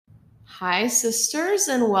Hi, sisters,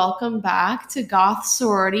 and welcome back to Goth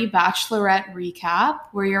Sorority Bachelorette Recap.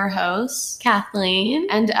 We're your hosts, Kathleen.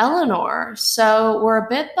 and Eleanor. So we're a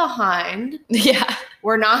bit behind. Yeah.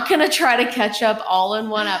 We're not going to try to catch up all in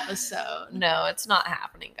one episode. No, it's not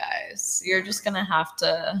happening, guys. You're just going to have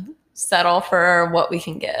to settle for what we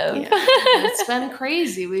can give. Yeah, it's been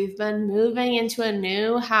crazy. We've been moving into a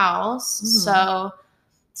new house, so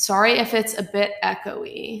sorry if it's a bit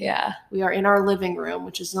echoey. Yeah. We are in our living room,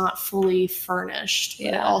 which is not fully furnished,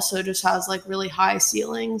 but it also just has like really high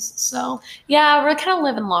ceilings. So yeah, we're kind of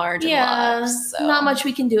living large. Yeah, and luxe, so. Not much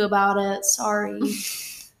we can do about it. Sorry.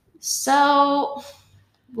 So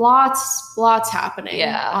lots happening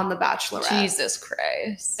on The Bachelorette. Jesus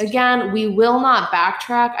Christ. Again, we will not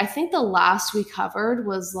backtrack. I think the last we covered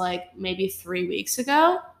was like maybe 3 weeks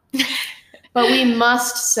ago. But we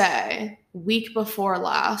must say, week before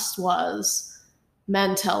last was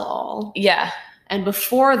Men Tell All. Yeah. And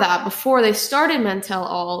before that, before they started Men Tell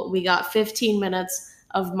All, we got 15 minutes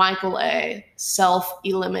of Michael A.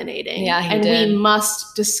 self-eliminating. Yeah, he did. And we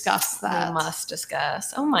must discuss that. We must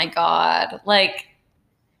discuss. Oh my God. Like,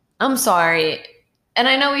 I'm sorry. And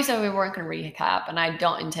I know we said we weren't going to recap, and I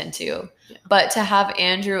don't intend to. Yeah. But to have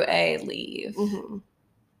Andrew A. leave. Mm-hmm.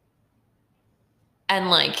 And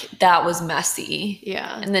like that was messy.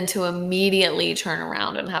 Yeah. And then to immediately turn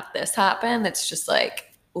around and have this happen, it's just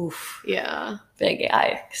like, oof. Yeah. Big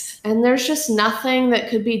yikes. And there's just nothing that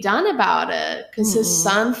could be done about it because his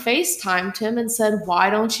son FaceTimed him and said, "Why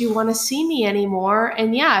don't you want to see me anymore?"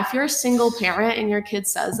 And yeah, if you're a single parent and your kid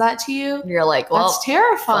says that to you, you're like, well, that's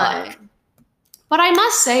terrifying. Fuck. But I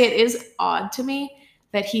must say it is odd to me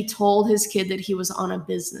that he told his kid that he was on a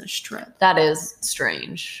business trip. That is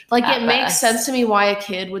strange. Like, it makes sense to me why a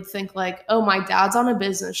kid would think like, oh, my dad's on a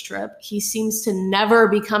business trip. He seems to never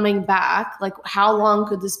be coming back. Like, how long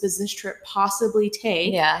could this business trip possibly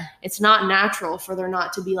take? Yeah. It's not natural for there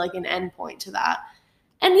not to be like an endpoint to that.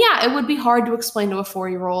 And yeah, it would be hard to explain to a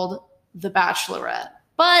 4-year-old The Bachelorette.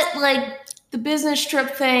 But like the business trip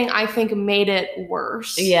thing, I think made it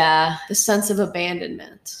worse. Yeah. The sense of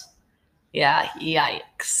abandonment. Yeah,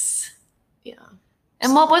 yikes. Yeah.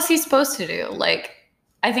 And what was he supposed to do? Like,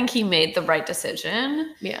 I think he made the right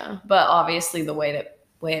decision. Yeah. But obviously the way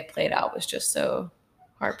it played out was just so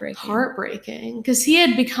heartbreaking. Heartbreaking. Because he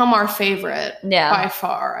had become our favorite by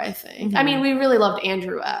far, I think. I mean, we really loved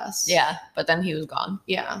Andrew S. Yeah, but then he was gone.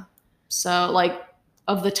 Yeah. So, like,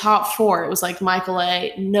 of the top 4, it was like Michael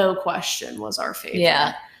A., no question, was our favorite.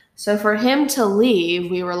 Yeah. So for him to leave,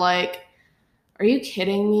 we were like, are you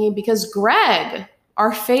kidding me? Because Greg,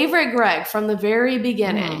 our favorite Greg from the very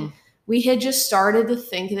beginning, we had just started to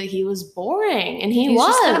think that he was boring. And he was.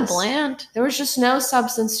 Just kind of bland. There was just no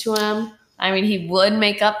substance to him. I mean, he would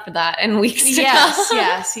make up for that in weeks to come.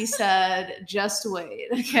 Yes. He said, just wait.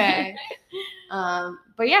 Okay.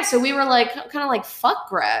 But yeah, so we were like, kind of like, fuck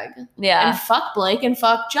Greg. Yeah. And fuck Blake and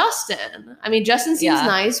fuck Justin. I mean, Justin seems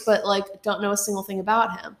nice, but like, don't know a single thing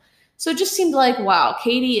about him. So it just seemed like, wow,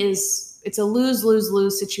 Katie it's a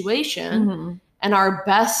lose-lose-lose situation. And our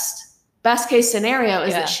best case scenario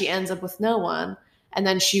is that she ends up with no one. And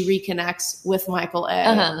then she reconnects with Michael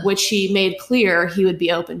A., which he made clear he would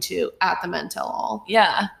be open to at the Men Tell All.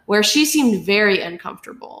 Yeah. Where she seemed very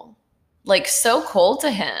uncomfortable. Like, so cold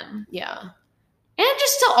to him. Yeah. And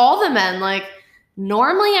just to all the men, like,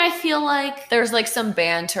 normally I feel like there's like some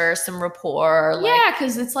banter, some rapport. Like, yeah,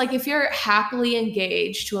 because it's like if you're happily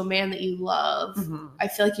engaged to a man that you love, I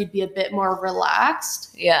feel like you'd be a bit more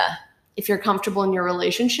relaxed. Yeah. If you're comfortable in your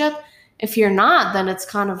relationship. If you're not, then it's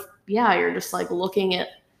kind of, you're just like looking at,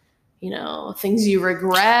 things you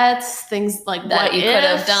regret, things like that what you could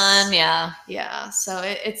have done. Yeah. Yeah. So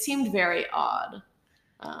it seemed very odd.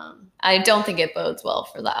 I don't think it bodes well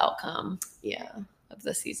for the outcome. Yeah. Of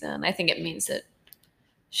the season. I think it means that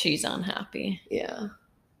she's unhappy. Yeah.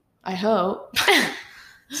 I hope.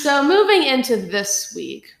 So moving into this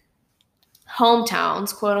week,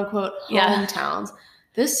 hometowns, quote unquote, hometowns. Yeah.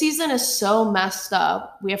 This season is so messed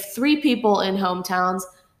up. We have 3 people in hometowns.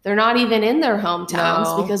 They're not even in their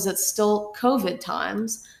hometowns because it's still COVID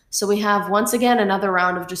times. So we have, once again, another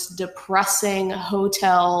round of just depressing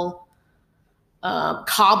hotel,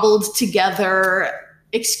 cobbled together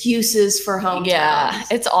excuses for hometowns. Yeah,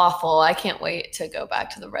 it's awful. I can't wait to go back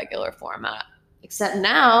to the regular format. Except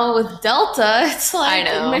now with Delta, it's like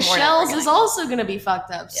Michelle's is also going to be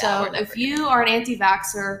fucked up. Yeah, so if you are an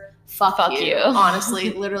anti-vaxxer, fuck you.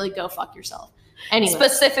 Honestly, literally go fuck yourself. Anyway.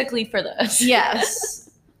 Specifically for this. Yes.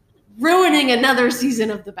 Ruining another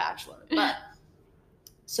season of The Bachelor. But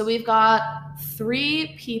so we've got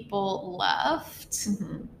 3 people left.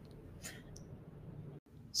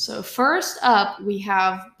 So first up, we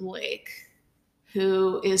have Blake,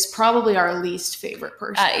 who is probably our least favorite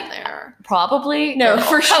person there. Probably? No,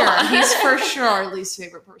 for sure. He's for sure our least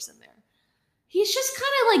favorite person there. He's just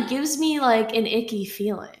kind of like gives me like an icky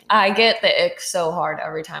feeling. I get the ick so hard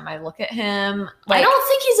every time I look at him. Like, I don't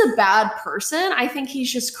think he's a bad person. I think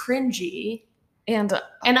he's just cringy and ugly.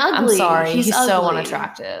 I'm sorry, he's ugly. So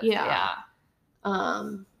unattractive. Yeah.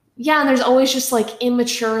 And there's always just like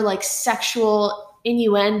immature, like sexual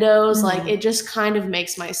innuendos. Like it just kind of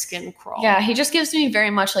makes my skin crawl. Yeah, he just gives me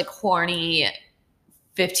very much like horny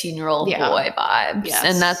 15-year-old boy vibes. Yes.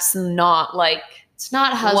 And that's not like it's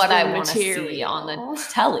not husband what I want to material. see on the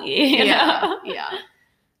telly. You know?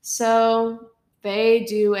 So they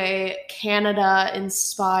do a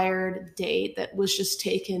Canada-inspired date that was just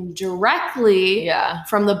taken directly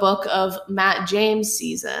from the book of Matt James'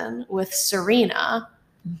 season with Serena,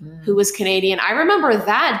 who was Canadian. I remember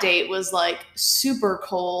that date was like super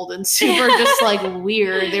cold and super just like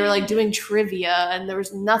weird. They were like doing trivia and there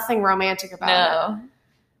was nothing romantic about it.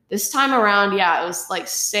 This time around, it was like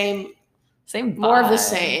same vibe. More of the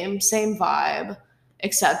same vibe,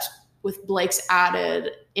 except with Blake's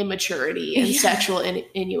added immaturity and sexual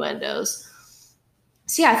innuendos.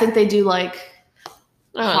 So I think they do like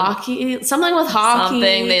hockey, something with hockey.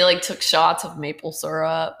 They like took shots of maple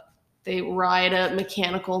syrup. They ride a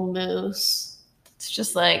mechanical moose. It's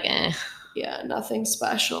just like, Yeah, nothing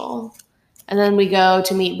special. And then we go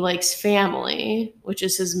to meet Blake's family, which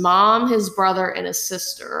is his mom, his brother, and his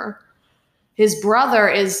sister. His brother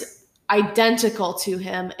is identical to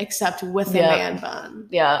him, except with a man bun.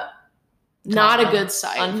 Yeah. Not a good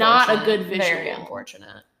sight. Not a good visual. Very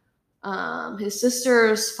unfortunate. His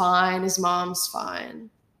sister's fine. His mom's fine.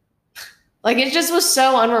 Like, it just was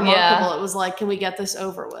so unremarkable. Yeah. It was like, can we get this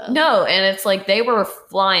over with? No, and it's like they were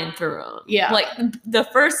flying through them. Yeah. Like, the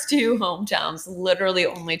first two hometowns literally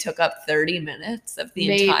only took up 30 minutes of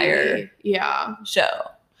the entire show.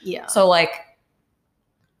 Yeah. So, like,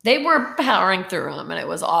 they were powering through them, and it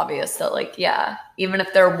was obvious that, like, even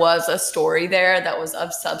if there was a story there that was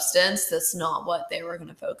of substance, that's not what they were going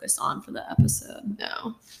to focus on for the episode.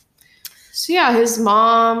 No. So, his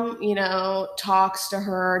mom, talks to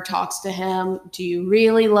her, talks to him. Do you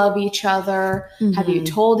really love each other? Mm-hmm. Have you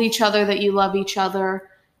told each other that you love each other?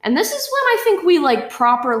 And this is when I think we, like,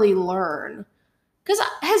 properly learn. Because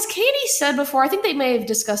has Katie said before, I think they may have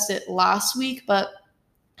discussed it last week, but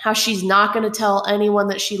how she's not going to tell anyone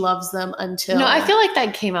that she loves them until... No, I feel like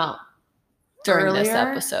that came out during this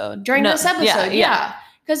episode. This episode, yeah.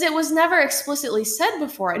 Because it was never explicitly said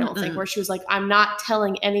before, I don't think, where she was like, I'm not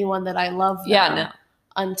telling anyone that I love them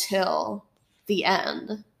until the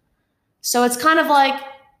end. So it's kind of like,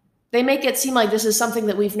 they make it seem like this is something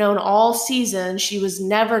that we've known all season. She was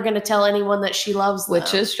never going to tell anyone that she loves them.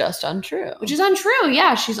 Which is just untrue.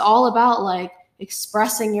 Yeah. She's all about, like,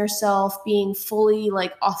 expressing yourself, being fully,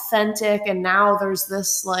 like, authentic. And now there's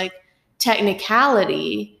this, like,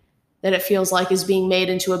 technicality that it feels like is being made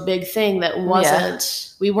into a big thing that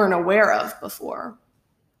we weren't aware of before.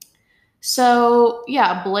 So,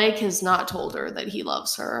 Blake has not told her that he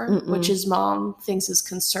loves her, which his mom thinks is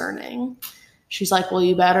concerning. She's like, well,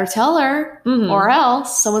 you better tell her or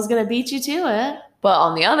else someone's going to beat you to it. But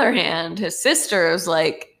on the other hand, his sister is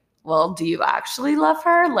like, well, do you actually love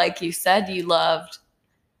her? Like you said you loved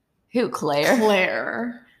who?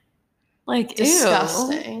 Claire. Like,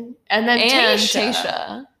 disgusting. Ew. And then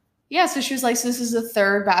Tayshia. Yeah, so she was like, so this is the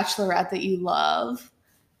third bachelorette that you love.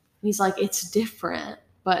 And he's like, it's different.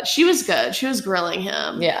 But she was good. She was grilling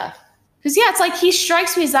him. Yeah. Because, it's like he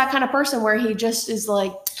strikes me as that kind of person where he just is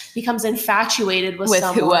like, becomes infatuated with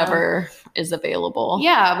someone. Whoever is available.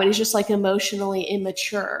 Yeah, but he's just like emotionally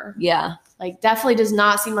immature. Yeah. Like, definitely does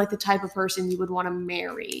not seem like the type of person you would want to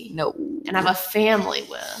marry. No. And have a family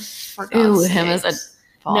with. For God's sakes. Him as a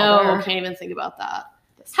father. No, can't even think about that.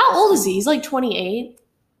 How old is he? He's like 28.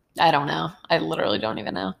 I don't know. I literally don't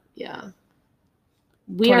even know. Yeah.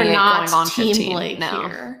 We are not going on Team 15. Blake no,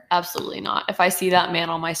 here. Absolutely not. If I see that man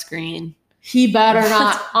on my screen. He better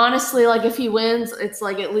not. Honestly, like, if he wins, it's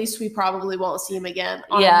like at least we probably won't see him again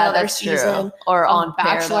on another season. True. Or on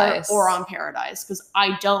Bachelor Paradise. Or on Paradise. Because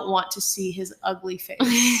I don't want to see his ugly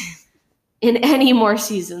face in any more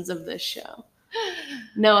seasons of this show.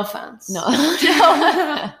 No offense. No.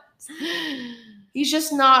 He's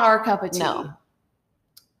just not our cup of tea. No.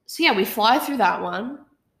 So, we fly through that one.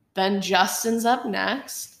 Then Justin's up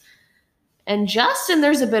next. And Justin,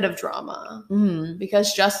 there's a bit of drama.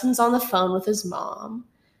 Because Justin's on the phone with his mom.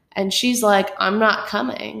 And she's like, I'm not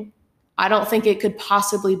coming. I don't think it could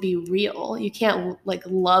possibly be real. You can't, like,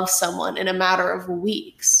 love someone in a matter of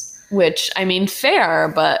weeks. Which, I mean,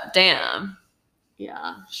 fair, but damn.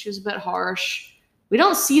 Yeah, she was a bit harsh. We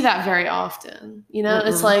don't see that very often. You know,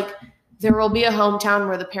 it's like there will be a hometown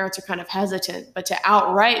where the parents are kind of hesitant, but to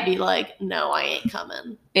outright be like, no, I ain't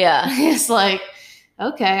coming. Yeah. It's like,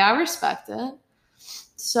 okay, I respect it.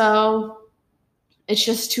 So it's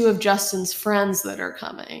just two of Justin's friends that are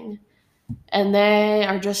coming. And they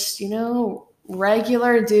are just, you know,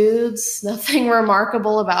 regular dudes, nothing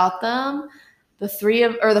remarkable about them. The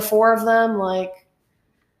four of them, like,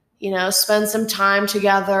 you know, spend some time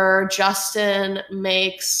together. Justin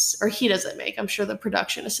he doesn't make, I'm sure the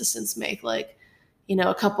production assistants make, like, you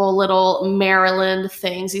know, a couple little Maryland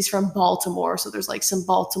things. He's from Baltimore, so there's like some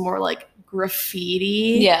Baltimore like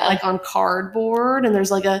graffiti, like on cardboard, and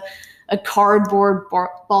there's like a cardboard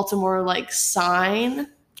Baltimore like sign.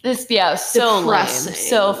 It's so depressing. Lame,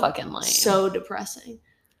 so fucking lame, so depressing.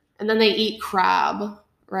 And then they eat crab,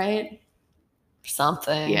 right?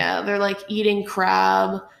 Something. Yeah, they're like eating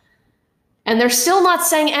crab. And they're still not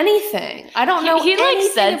saying anything. I don't know. He like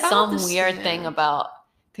said some weird thing about,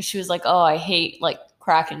 because she was like, oh, I hate like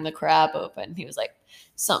cracking the crab open. He was like,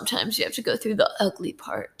 sometimes you have to go through the ugly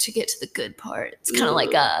part to get to the good part. It's kind of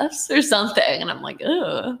like us or something. And I'm like,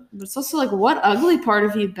 ugh. But it's also like, what ugly part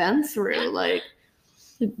have you been through? Like,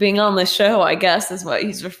 being on the show, I guess, is what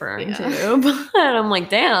he's referring to. But I'm like,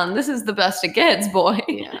 damn, this is the best it gets, boy.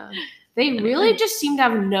 Yeah. They really just seem to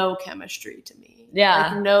have no chemistry to me.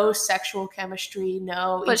 Yeah. Like, no sexual chemistry,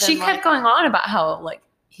 no. But she kept going on about how, like,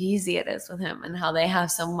 easy it is with him and how they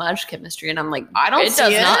have so much chemistry. And I'm like, it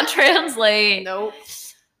does not translate. Nope.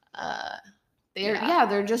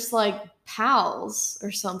 They're just like pals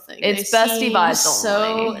or something. It's bestie vibes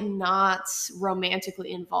so not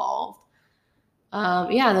romantically involved.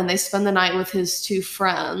 And then they spend the night with his two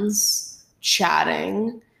friends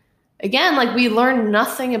chatting. Again, like, we learn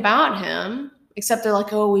nothing about him, except they're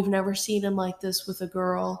like, oh, we've never seen him like this with a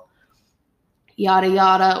girl. Yada,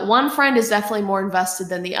 yada. One friend is definitely more invested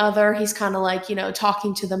than the other. He's kind of like, you know,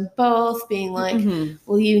 talking to them both, being like,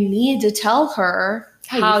 well, you need to tell her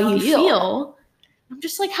how you feel. I'm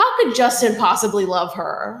just like, how could Justin possibly love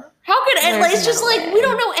her? How could it's just like, we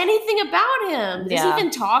don't know anything about him. Does he even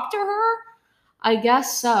talk to her? I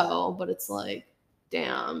guess so, but it's like,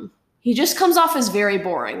 damn. He just comes off as very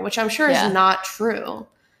boring, which I'm sure is not true.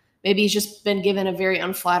 Maybe he's just been given a very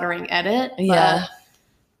unflattering edit. But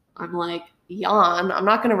I'm like, yawn. I'm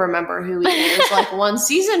not going to remember who he is like one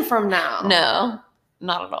season from now. No,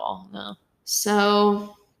 not at all. No.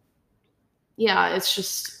 So, yeah, it's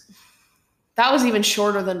just, that was even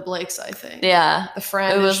shorter than Blake's, I think. Yeah. The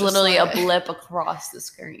friend. It was literally like a blip across the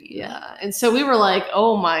screen. Yeah. And so we were like,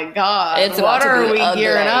 oh my God, what are we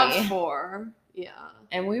gearing up for? Yeah.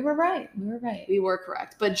 And we were right. We were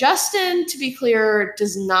correct. But Justin, to be clear,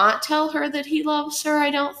 does not tell her that he loves her,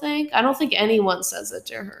 I don't think. I don't think anyone says it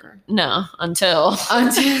to her. No, until.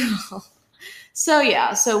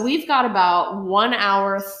 So we've got about 1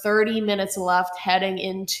 hour, 30 minutes left heading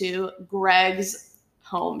into Greg's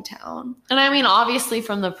hometown. And I mean, obviously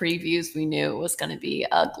from the previews, we knew it was going to be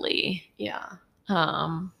ugly. Yeah.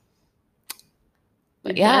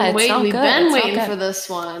 But yeah, we've been waiting for this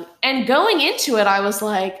one. And going into it, I was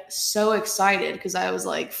like so excited because I was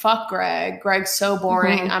like, fuck Greg. Greg's so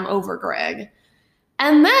boring. I'm over Greg.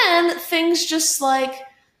 And then things just like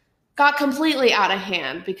got completely out of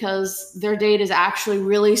hand because their date is actually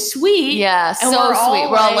really sweet. Yeah, and so sweet.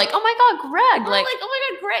 We're all like, oh my God, Greg. We're like, oh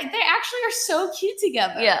my God, Greg. They actually are so cute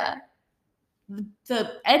together. Yeah.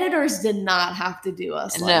 The editors did not have to do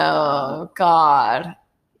us like that. God.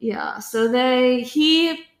 Yeah, so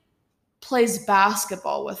he plays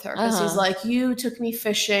basketball with her because he's like, you took me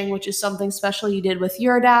fishing, which is something special you did with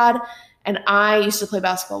your dad, and I used to play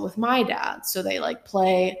basketball with my dad. So they like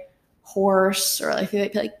play horse, or I think they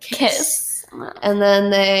play like kiss. And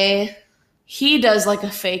then he does like a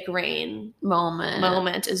fake rain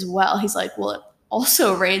moment as well. He's like, well, it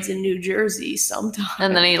also rains in New Jersey sometimes.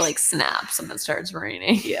 And then he like snaps and it starts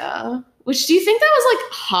raining. Yeah. Which, do you think that was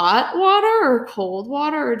like hot water or cold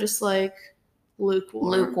water or just like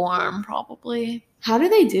lukewarm? Lukewarm, probably. How do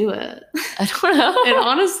they do it? I don't know. And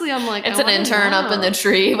honestly, I'm like, it's an intern up in the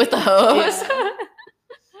tree with the hose.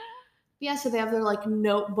 Yeah, so they have their like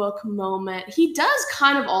notebook moment. He does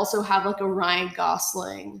kind of also have like a Ryan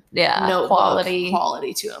Gosling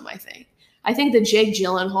quality to him, I think. I think the Jake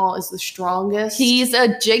Gyllenhaal is the strongest. He's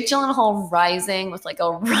a Jake Gyllenhaal rising with like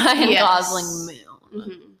a Ryan Gosling moon.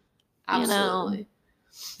 Mm-hmm. Absolutely. You know?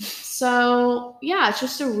 So, yeah, it's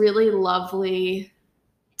just a really lovely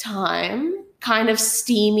time, kind of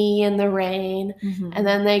steamy in the rain. Mm-hmm. And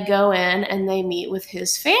then they go in and they meet with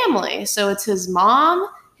his family. So it's his mom,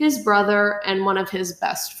 his brother, and one of his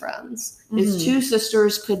best friends. His two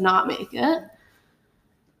sisters could not make it.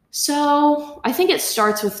 So I think it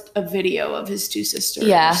starts with a video of his two sisters.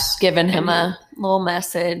 Yeah, giving him a little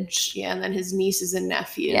message. Yeah, and then his nieces and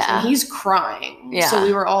nephews. Yeah. And he's crying. Yeah. So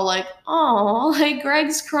we were all like, oh, like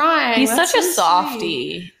Greg's crying. He's That's such a so softie.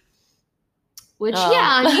 sweet. Which,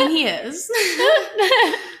 yeah, I mean, he is.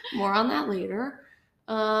 More on that later.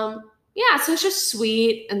 Yeah, so it's just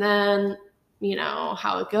sweet. And then, you know,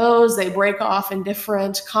 how it goes. They break off in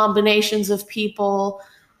different combinations of people.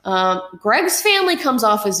 Greg's family comes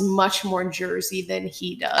off as much more Jersey than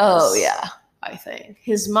he does. Oh, yeah. I think.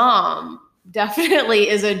 His mom definitely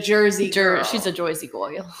is a Jersey girl. She's a Jersey girl.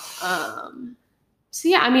 So,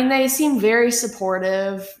 yeah, I mean, they seem very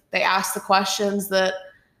supportive. They ask the questions that,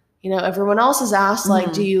 you know, everyone else is asked,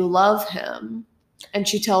 like, do you love him? And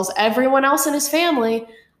she tells everyone else in his family,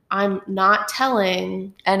 I'm not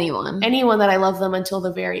telling anyone that I love them until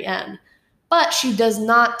the very end. But she does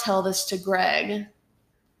not tell this to Greg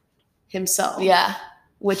himself. Yeah.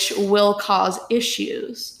 Which will cause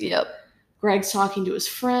issues. Yep. Greg's talking to his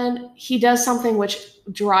friend. He does something which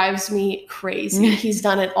drives me crazy. He's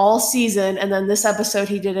done it all season. And then this episode,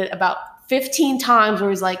 he did it about 15 times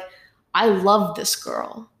where he's like, I love this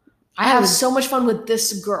girl. I have so much fun with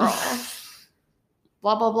this girl.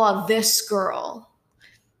 Blah, blah, blah. This girl.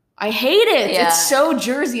 I hate it. Yeah. It's so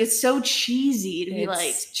Jersey. It's so cheesy to be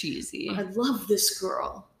like, cheesy. I love this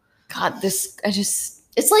girl. God,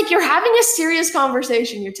 It's like you're having a serious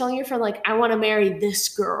conversation. You're telling your friend, like, I want to marry this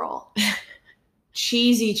girl.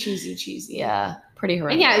 Cheesy, cheesy, cheesy. Yeah. Pretty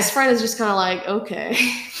horrendous. And yeah, his friend is just kind of like, okay.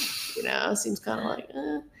 You know, seems kind of like,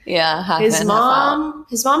 Yeah. His mom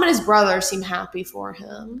and his brother seem happy for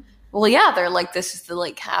him. Well, yeah, they're like, this is the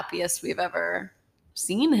like happiest we've ever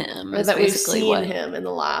seen him. Or that we've seen him in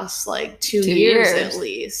the last like 2 years at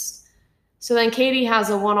least. So then Katie has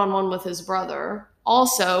a one-on-one with his brother.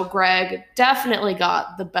 Also, Greg definitely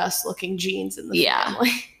got the best looking genes in the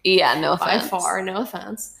family. Yeah, no offense. By far, no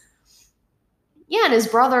offense. Yeah, and his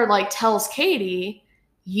brother like tells Katie,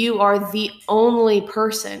 you are the only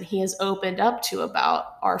person he has opened up to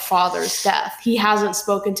about our father's death. He hasn't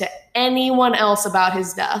spoken to anyone else about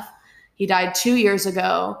his death. He died 2 years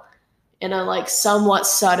ago in a like somewhat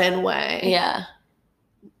sudden way. Yeah.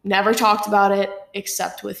 Never talked about it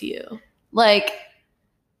except with you. Like,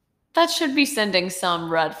 that should be sending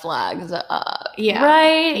some red flags up. Yeah.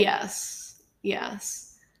 Right? Yes.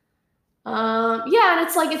 Yes. Yeah, and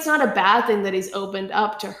it's like, it's not a bad thing that he's opened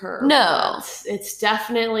up to her. No. It's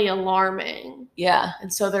definitely alarming. Yeah.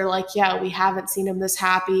 And so they're like, yeah, we haven't seen him this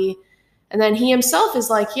happy. And then he himself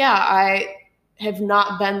is like, yeah, I have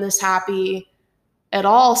not been this happy at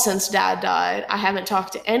all since Dad died. I haven't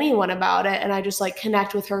talked to anyone about it, and I just like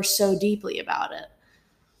connect with her so deeply about it.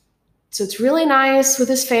 So it's really nice with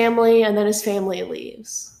his family, and then his family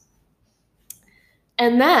leaves.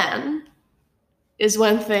 And then is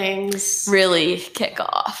when things really kick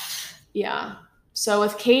off. Yeah. So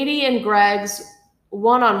with Katie and Greg's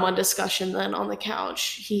one-on-one discussion then on the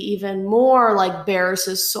couch, he even more like bears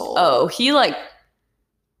his soul. Oh, he like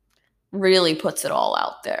really puts it all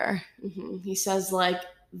out there. Mm-hmm. He says like,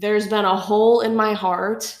 there's been a hole in my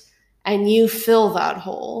heart and you fill that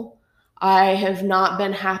hole. I have not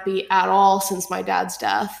been happy at all since my dad's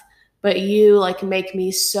death, but you like make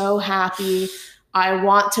me so happy. I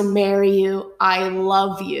want to marry you. I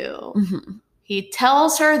love you. Mm-hmm. He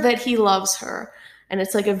tells her that he loves her. And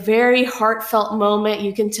it's like a very heartfelt moment.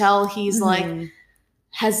 You can tell he's like,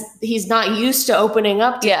 he's not used to opening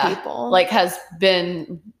up to people. Like has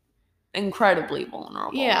been incredibly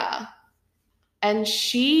vulnerable. Yeah. And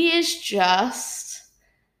she is just,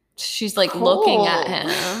 she's like cold. Looking at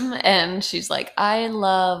him and she's like, I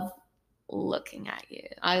love looking at you.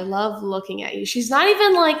 I love looking at you. She's not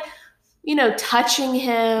even like, you know, touching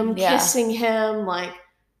him, kissing him. Like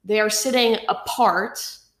they are sitting apart,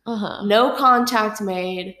 no contact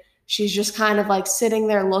made. She's just kind of like sitting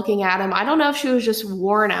there looking at him. I don't know if she was just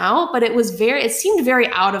worn out, but it seemed very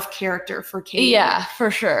out of character for Katie. Yeah,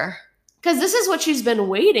 for sure. Because this is what she's been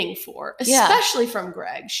waiting for, especially from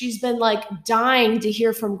Greg. She's been like dying to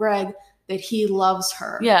hear from Greg that he loves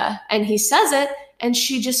her. Yeah. And he says it, and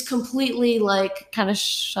she just completely like kind of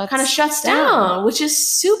shuts down, which is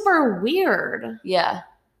super weird. Yeah.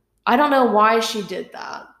 I don't know why she did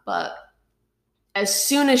that, but as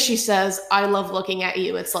soon as she says, I love looking at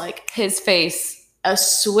you, it's like his face, a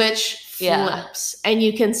switch flips, and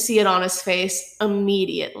you can see it on his face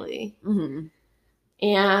immediately. Mm-hmm.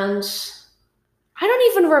 And I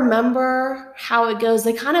don't even remember how it goes.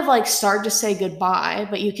 They kind of like start to say goodbye,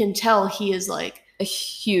 but you can tell he is like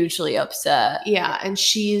hugely upset. Yeah, and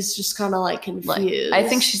she's just kind of like confused. I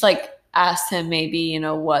think she's like asked him maybe, you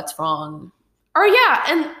know, what's wrong. Or yeah,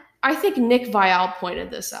 and I think Nick Viall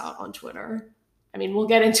pointed this out on Twitter. I mean, we'll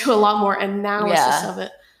get into a lot more analysis of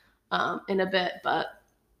it in a bit, but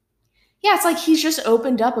yeah, it's like he's just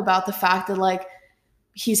opened up about the fact that like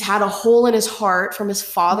he's had a hole in his heart from his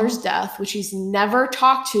father's death, which he's never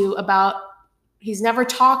talked about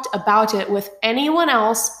it with anyone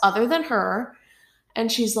else other than her.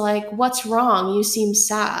 And she's like, what's wrong? You seem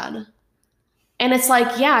sad. And it's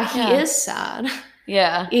like, yeah, he is sad.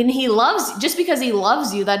 Yeah. And just because he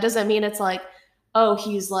loves you, that doesn't mean it's like, oh,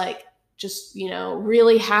 he's like, just,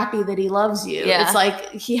 really happy that he loves you. Yeah. It's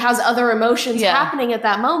like he has other emotions happening at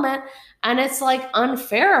that moment. And it's like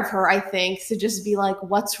unfair of her, I think, to just be like,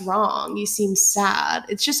 what's wrong? You seem sad.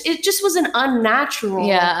 It just was an unnatural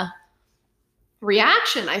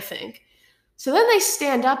reaction, I think. So then they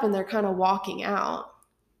stand up and they're kind of walking out.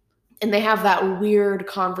 And they have that weird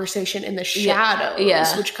conversation in the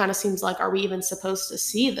shadows, which kind of seems like, are we even supposed to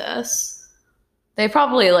see this? They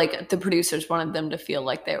probably, like, the producers wanted them to feel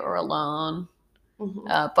like they were alone. Mm-hmm.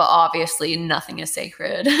 But obviously nothing is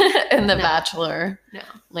sacred in the Bachelor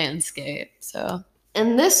landscape. So,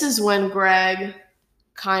 and this is when Greg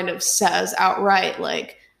kind of says outright,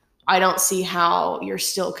 like, I don't see how you're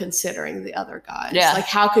still considering the other guys. Yeah. Like,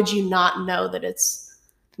 how could you not know that it's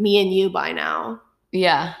me and you by now?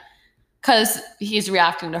 Yeah. Because he's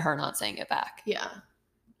reacting to her not saying it back. Yeah.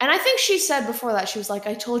 And I think she said before that, she was like,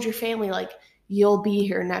 I told your family, like, you'll be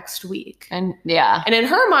here next week. And and in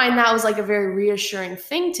her mind, that was like a very reassuring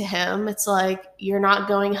thing to him. It's like, you're not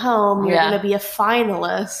going home. You're going to be a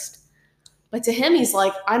finalist. But to him, he's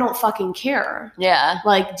like, I don't fucking care. Yeah.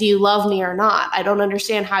 Like, do you love me or not? I don't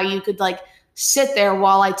understand how you could like sit there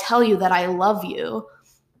while I tell you that I love you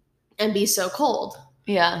and be so cold.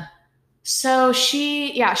 Yeah. So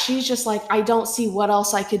she's just like, I don't see what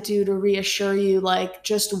else I could do to reassure you. Like,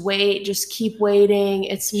 just wait, just keep waiting.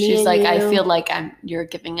 It's me. She's like, you. I feel like you're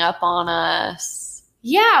giving up on us.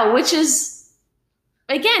 Yeah, which is,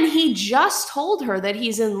 again, he just told her that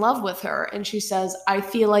he's in love with her. And she says, I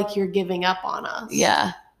feel like you're giving up on us.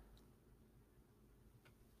 Yeah.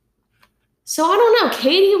 So I don't know.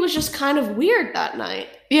 Katie was just kind of weird that night.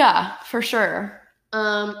 Yeah, for sure.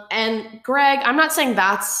 And Greg, I'm not saying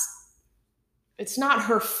it's not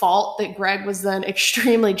her fault that Greg was then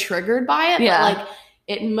extremely triggered by it. Yeah. But like,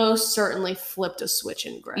 it most certainly flipped a switch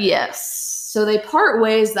in Greg. Yes. So they part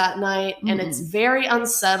ways that night, and it's very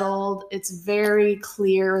unsettled. It's very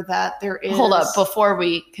clear that there is... Hold up. Before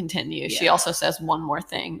we continue, she also says one more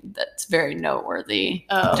thing that's very noteworthy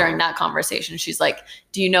during that conversation. She's like,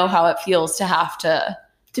 do you know how it feels to have to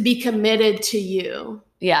be committed to you?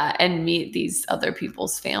 Yeah, and meet these other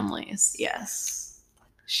people's families. Yes.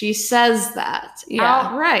 She says that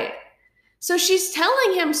outright. So she's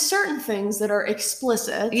telling him certain things that are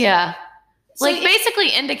explicit. Yeah. So like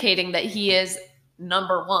basically indicating that he is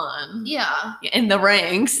number one. Yeah. In the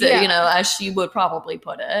ranks, as she would probably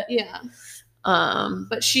put it. Yeah.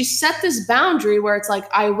 But she set this boundary where it's like,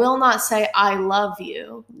 I will not say I love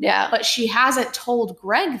you. Yeah. But she hasn't told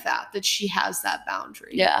Greg that she has that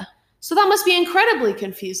boundary. Yeah. So that must be incredibly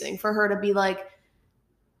confusing for her to be like,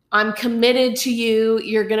 I'm committed to you.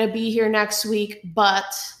 You're going to be here next week, but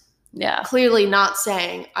clearly not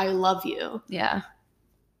saying I love you. Yeah.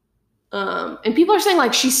 And people are saying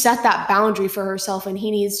like she set that boundary for herself and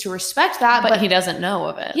he needs to respect that. But he doesn't know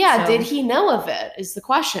of it. Yeah. So. Did he know of it is the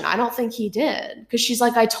question. I don't think he did. Because she's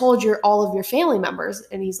like, I told all of your family members.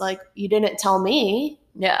 And he's like, you didn't tell me.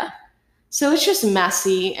 Yeah. So it's just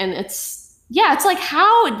messy. And it's like,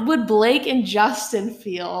 how would Blake and Justin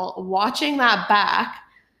feel watching that back?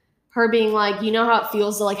 Her being like, you know how it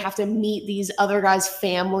feels to like have to meet these other guys'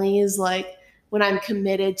 families, like when I'm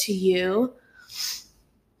committed to you.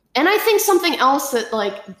 And I think something else that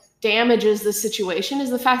like damages the situation is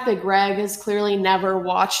the fact that Greg has clearly never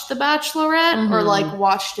watched The Bachelorette or like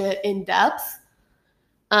watched it in depth.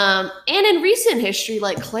 And in recent history,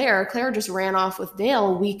 like Claire just ran off with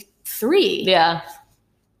Dale week 3. Yeah.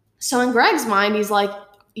 So in Greg's mind, he's like,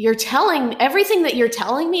 everything that you're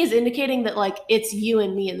telling me is indicating that like it's you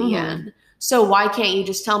and me in the end. So why can't you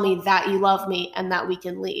just tell me that you love me and that we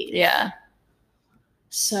can leave? Yeah.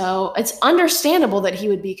 So it's understandable that he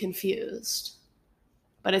would be confused,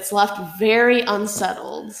 but it's left very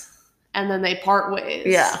unsettled. And then they part ways.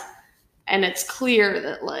 Yeah. And it's clear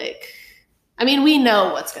that like, I mean, we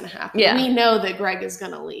know what's going to happen. Yeah. We know that Greg is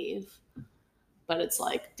going to leave, but it's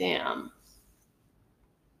like, damn.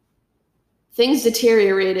 Things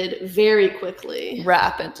deteriorated very quickly.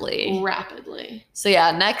 Rapidly. So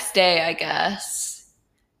yeah, next day, I guess,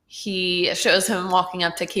 he shows him walking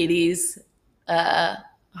up to Katie's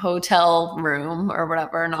hotel room or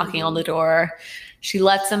whatever, knocking on the door. She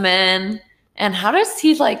lets him in. And how does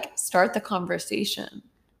he like start the conversation?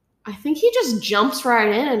 I think he just jumps right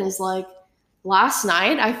in and is like, last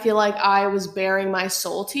night, I feel like I was bearing my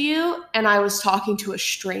soul to you and I was talking to a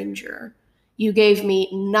stranger. You gave me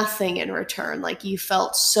nothing in return. Like, you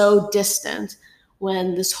felt so distant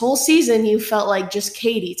when this whole season you felt like just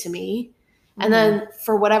Katie to me. And then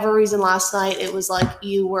for whatever reason last night, it was like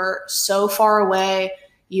you were so far away.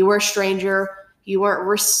 You were a stranger. You weren't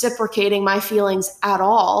reciprocating my feelings at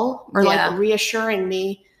all or like reassuring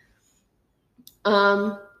me.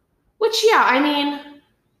 Which, yeah, I mean,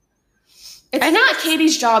 it's not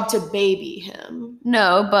Katie's job to baby him.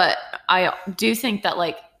 No, but I do think that,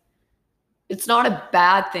 like, it's not a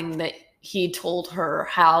bad thing that he told her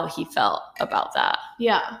how he felt about that.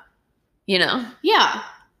 Yeah. You know? Yeah.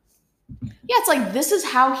 Yeah, it's like, this is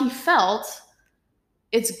how he felt.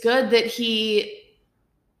 It's good that he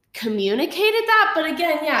communicated that. But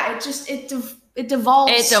again, yeah, it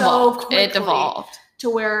devolved so quickly. It devolved. To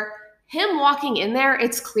where him walking in there,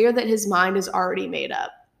 it's clear that his mind is already made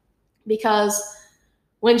up. Because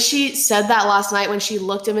when she said that last night, when she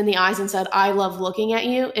looked him in the eyes and said, I love looking at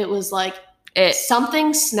you, it was like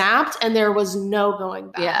something snapped and there was no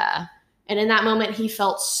going back. Yeah. And in that moment, he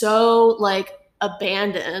felt so like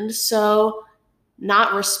abandoned, so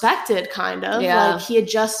not respected, kind of. Yeah. Like he had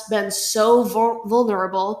just been so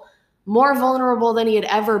vulnerable, more vulnerable than he had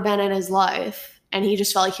ever been in his life. And he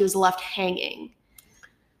just felt like he was left hanging.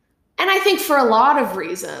 And I think for a lot of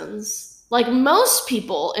reasons, like most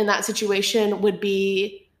people in that situation would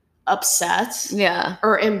be upset. Yeah.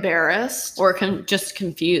 Or embarrassed. Or just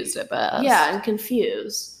confused at best. Yeah, and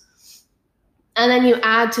confused. And then you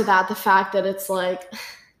add to that the fact that it's like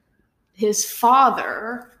his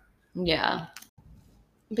father. Yeah.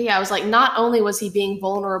 But yeah, it was like, not only was he being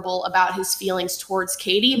vulnerable about his feelings towards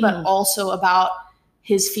Katie, but also about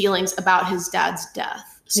his feelings about his dad's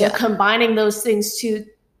death. So combining those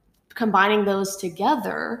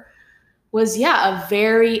together was, a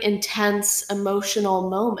very intense emotional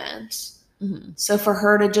moment. So for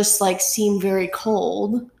her to just like seem very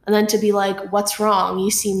cold and then to be like, what's wrong? You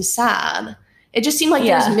seem sad. It just seemed like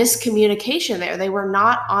there was miscommunication there. They were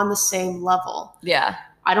not on the same level. Yeah.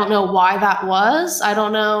 I don't know why that was. I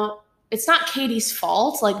don't know. It's not Katie's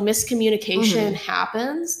fault. Like, miscommunication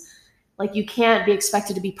happens. Like, you can't be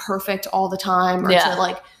expected to be perfect all the time or to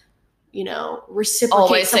like, reciprocate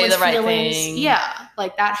always say the right feelings. thing. Yeah,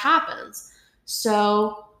 like that happens.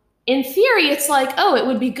 So in theory, it's like, oh, it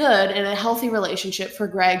would be good in a healthy relationship for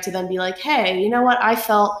Greg to then be like, hey, you know what? I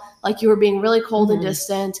felt like you were being really cold and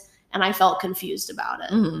distant and I felt confused about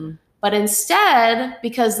it. But instead,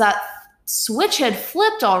 because that switch had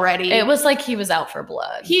flipped already. It was like he was out for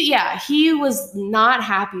blood. He was not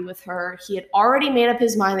happy with her. He had already made up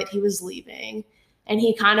his mind that he was leaving. And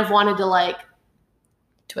he kind of wanted to like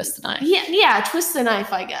twist the knife. Yeah, twist the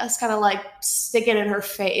knife, I guess. Kind of like stick it in her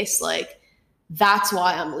face. Like, that's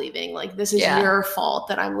why I'm leaving. Like, this is your fault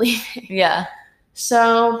that I'm leaving. Yeah.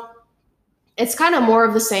 So it's kind of more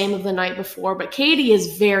of the same of the night before, but Katie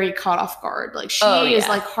is very caught off guard. Like, she is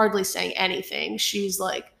like hardly saying anything. She's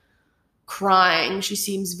like crying. She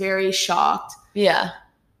seems very shocked. Yeah.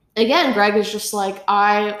 Again, Greg is just like,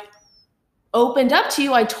 I opened up to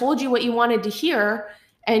you. I told you what you wanted to hear.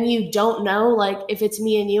 And you don't know, like, if it's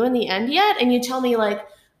me and you in the end yet. And you tell me, like,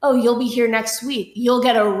 oh, you'll be here next week. You'll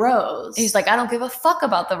get a rose. He's like, I don't give a fuck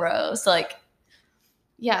about the rose. Like,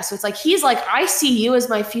 yeah. So it's like, he's like, I see you as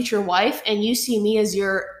my future wife and you see me as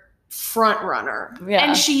your front runner. Yeah.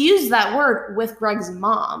 And she used that word with Greg's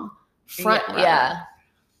mom, front runner. Yeah.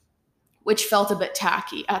 Which felt a bit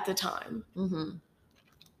tacky at the time.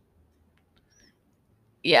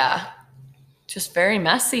 Yeah. Just very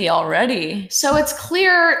messy already. So it's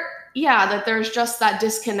clear, that there's just that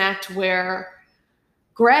disconnect where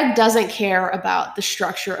Greg doesn't care about the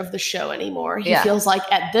structure of the show anymore. He feels like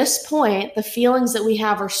at this point, the feelings that we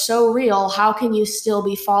have are so real. How can you still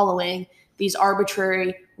be following these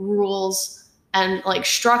arbitrary rules and like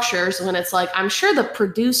structures when it's like, I'm sure the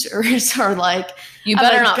producers are like, you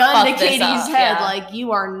better not gun to fuck this Katie's up. head. Yeah. Like,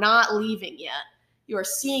 you are not leaving yet. You are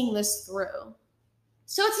seeing this through.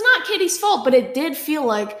 So it's not Katie's fault, but it did feel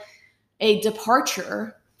like a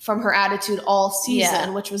departure from her attitude all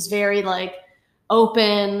season, which was very like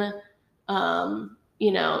open.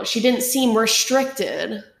 She didn't seem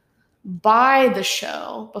restricted by the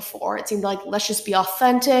show before. It seemed like, let's just be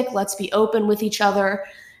authentic. Let's be open with each other.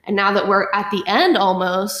 And now that we're at the end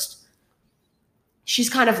almost, she's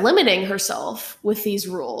kind of limiting herself with these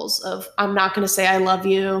rules of, I'm not going to say I love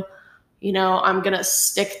you. I'm going to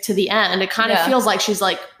stick to the end. It kind of feels like she's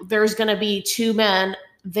like, there's going to be two men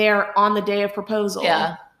there on the day of proposal.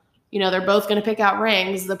 Yeah. they're both going to pick out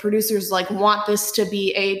rings. The producers like want this to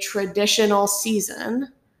be a traditional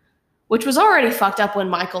season, which was already fucked up when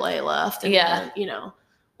Michael A left. And then,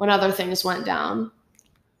 when other things went down.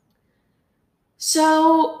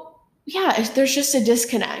 So yeah, there's just a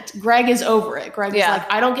disconnect. Greg is over it. Greg is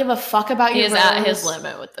like, I don't give a fuck about you. He is at his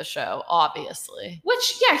limit with the show, obviously.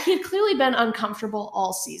 Which, he had clearly been uncomfortable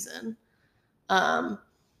all season. And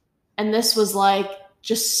this was like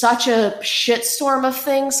just such a shitstorm of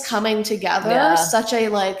things coming together. Yeah. Such a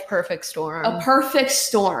like perfect storm. A perfect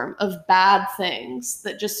storm of bad things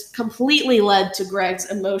that just completely led to Greg's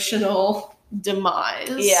emotional demise.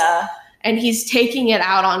 Yeah. And he's taking it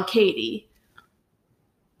out on Katie,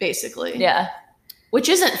 basically. Yeah. Which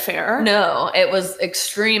isn't fair. No, it was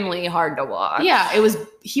extremely hard to watch. Yeah,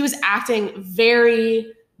 he was acting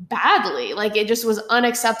very badly. Like, it just was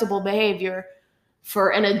unacceptable behavior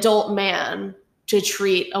for an adult man to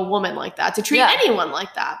treat a woman like that, to treat anyone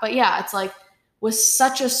like that. But yeah, it's like, was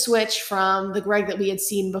such a switch from the Greg that we had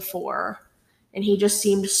seen before. And he just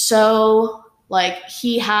seemed so like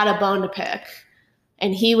he had a bone to pick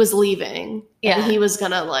and he was leaving. Yeah. And he was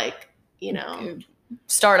gonna like,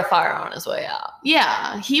 start a fire on his way out.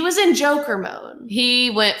 Yeah. He was in Joker mode. He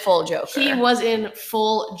went full Joker. He was in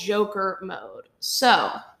full Joker mode.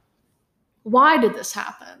 So why did this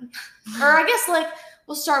happen? Or I guess like,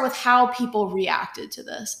 we'll start with how people reacted to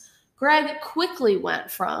this. Greg quickly went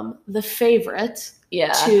from the favorite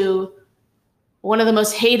to one of the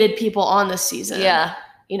most hated people on this season. Yeah.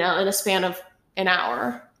 In a span of an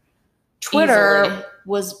hour. Twitter Easily.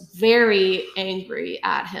 Was very angry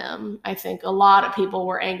at him. I think a lot of people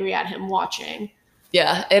were angry at him watching.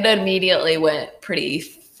 Yeah, it immediately went pretty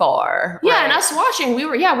far. Yeah, right? and us watching, we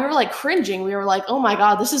were like cringing. We were like, oh my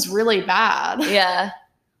God, this is really bad. Yeah.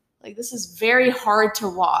 Like, this is very hard to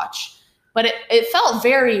watch, but it felt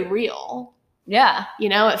very real. Yeah.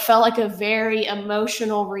 It felt like a very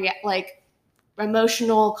emotional,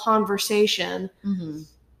 emotional conversation. Mm-hmm.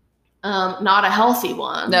 Not a healthy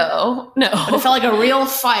one. No. But it felt like a real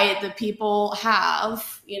fight that people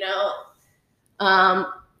have,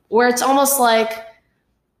 where it's almost like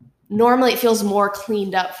normally it feels more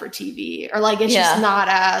cleaned up for TV, or like it's just not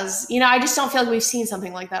as, I just don't feel like we've seen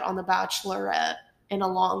something like that on The Bachelorette in a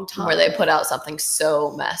long time. Where they put out something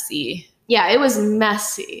so messy. Yeah, it was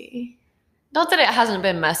messy. Not that it hasn't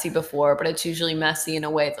been messy before, but it's usually messy in a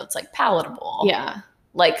way that's like palatable. Yeah.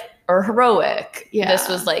 Or heroic. Yeah. This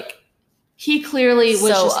was like, he clearly was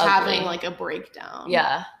so just ugly. having like a breakdown.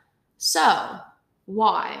 Yeah. So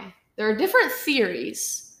why? There are different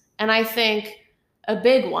theories. And I think a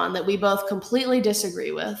big one that we both completely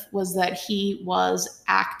disagree with was that he was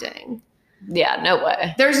acting. Yeah, no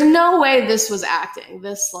way. There's no way this was acting,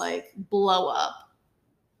 this like blow up.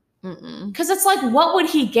 Because it's like, what would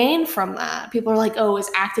he gain from that? People are like, oh, his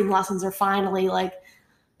acting lessons are finally like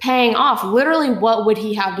paying off. Literally, what would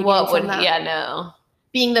he have to gain from that? Yeah, no.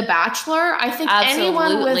 Being the Bachelor, I think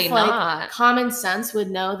anyone with not. like common sense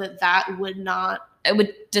would know that would not. It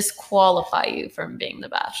would disqualify you from being the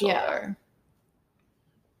Bachelor. Yeah.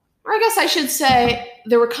 Or I guess I should say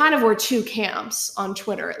there were two camps on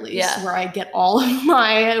Twitter, at least, where I get all of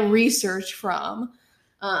my research from.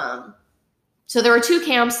 So there were two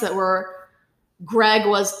camps that were Greg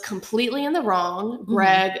was completely in the wrong.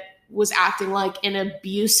 Greg was acting like an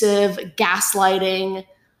abusive, gaslighting,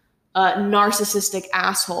 narcissistic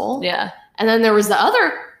asshole. Yeah. And then there was the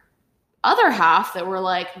other half that were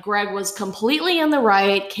like Greg was completely in the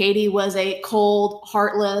right. Katie was a cold,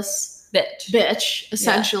 heartless bitch,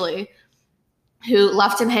 essentially, who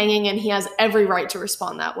left him hanging, and he has every right to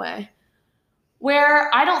respond that way.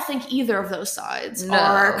 Where I don't think either of those sides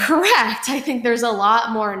are correct. I think there's a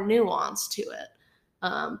lot more nuance to it.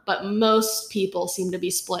 But most people seem to be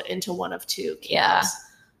split into one of two camps.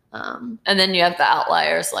 Yeah. And then you have the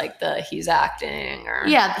outliers like he's acting or.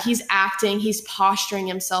 Yeah, he's acting. He's posturing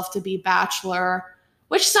himself to be Bachelor,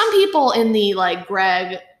 which some people in the like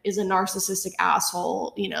Greg is a narcissistic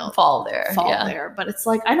asshole, fall there. But it's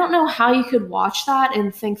like, I don't know how you could watch that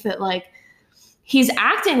and think that like he's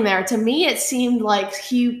acting there. To me, it seemed like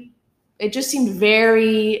it just seemed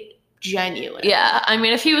very genuine. Yeah. I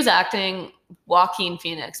mean, if he was acting, Joaquin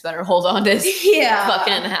Phoenix better hold on to his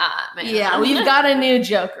fucking hat, man. Yeah, we've got a new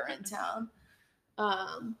Joker in town.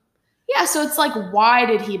 So it's like, why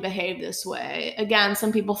did he behave this way? Again,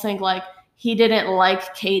 some people think like he didn't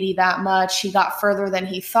like Katie that much. He got further than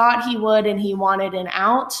he thought he would, and he wanted an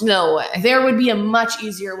out. No way. There would be a much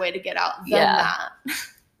easier way to get out than that.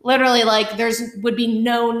 Literally, like, would be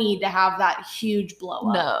no need to have that huge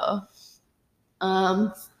blow up.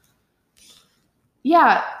 No.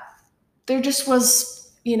 Yeah, there just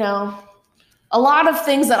was, a lot of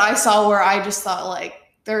things that I saw where I just thought, like,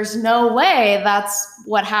 there's no way that's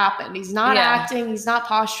what happened. He's not acting. He's not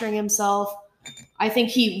posturing himself. I think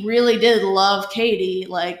he really did love Katie,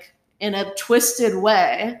 like, in a twisted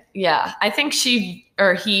way. Yeah. I think he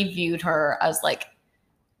viewed her as, like,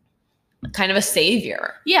 kind of a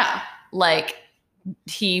savior. Yeah. Like,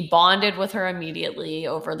 he bonded with her immediately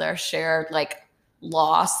over their shared, like,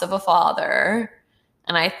 loss of a father.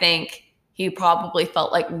 And I think he probably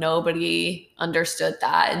felt like nobody understood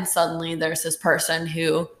that. And suddenly there's this person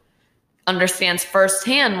who understands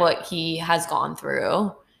firsthand what he has gone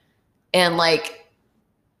through. And, like,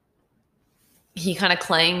 he kind of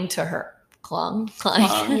clung to her,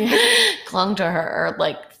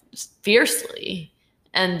 like, fiercely.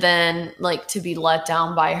 And then, like, to be let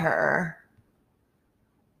down by her.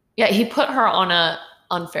 Yeah, he put her on a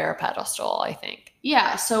unfair pedestal, I think.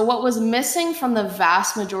 Yeah, so what was missing from the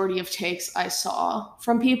vast majority of takes I saw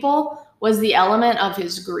from people was the element of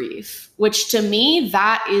his grief, which to me,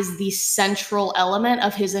 that is the central element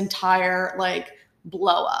of his entire, like,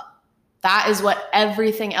 blow up. That is what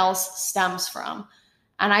everything else stems from.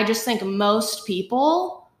 And I just think most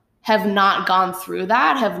people have not gone through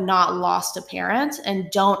that, have not lost a parent,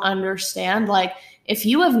 and don't understand, like, if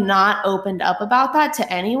you have not opened up about that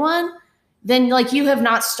to anyone, then, like, you have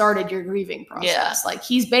not started your grieving process. Yeah. Like,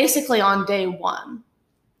 he's basically on day one.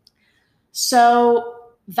 So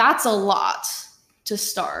that's a lot to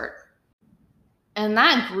start. And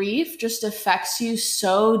that grief just affects you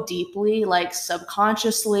so deeply, like,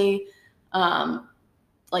 subconsciously.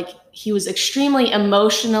 Like, he was extremely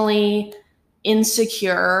emotionally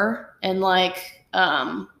insecure and, like,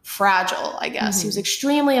 fragile, I guess. Mm-hmm. He was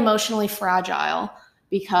extremely emotionally fragile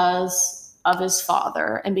because of his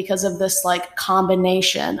father and because of this, like,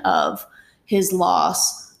 combination of his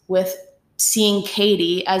loss with seeing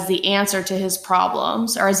Katie as the answer to his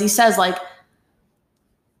problems, or as he says, like,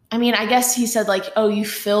 I mean, I guess he said, like, oh, you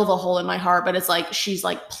fill the hole in my heart, but it's like she's,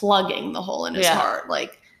 like, plugging the hole in his heart.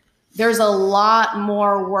 Like, there's a lot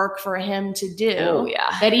more work for him to do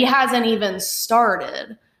that he hasn't even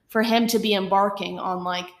started, for him to be embarking on,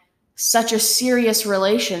 like, such a serious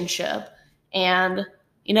relationship and,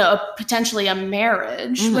 you know, potentially a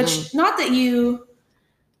marriage, which, not that you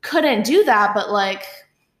couldn't do that, but, like,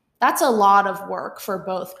 that's a lot of work for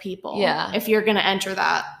both people. Yeah. If you're going to enter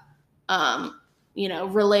that, you know,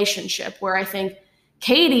 relationship where I think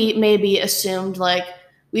Katie maybe assumed, like,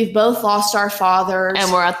 we've both lost our fathers.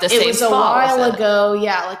 And we're at the same spot. It was a while ago.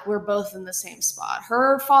 Yeah, like, we're both in the same spot.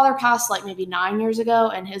 Her father passed, like, maybe 9 years ago,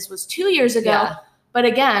 and his was 2 years ago. Yeah. But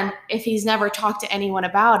again, if he's never talked to anyone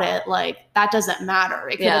about it, like, that doesn't matter.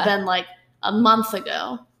 It could have been, like, a month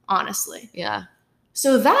ago, honestly. Yeah.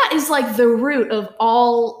 So that is, like, the root of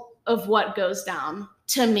all of what goes down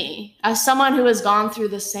to me. As someone who has gone through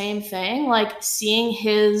the same thing, like, seeing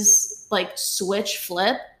his, like, switch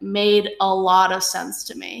flip made a lot of sense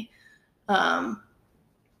to me. Yeah,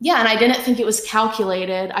 and I didn't think it was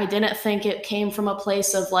calculated. I didn't think it came from a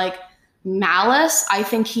place of, like, malice. I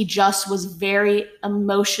think he just was very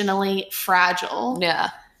emotionally fragile. Yeah.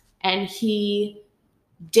 And he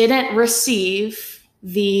didn't receive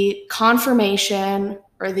the confirmation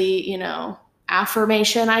or the, you know,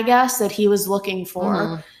 affirmation, I guess, that he was looking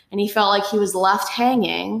for. And he felt like he was left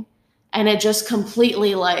hanging, and it just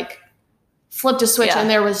completely, like, flipped a switch, and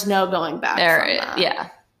there was no going back from that. Yeah.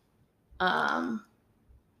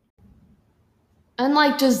 And,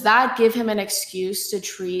 like, does that give him an excuse to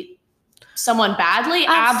treat someone badly?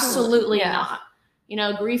 Absolutely not. You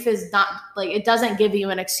know, grief is not, like, it doesn't give you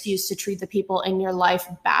an excuse to treat the people in your life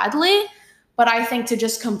badly. But I think to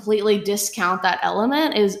just completely discount that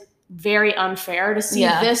element is very unfair. To see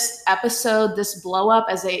this episode, this blow up,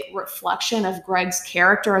 as a reflection of Greg's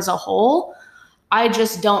character as a whole, I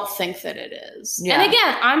just don't think that it is. Yeah. And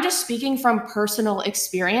again, I'm just speaking from personal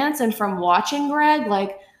experience and from watching Greg.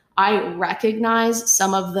 Like, I recognize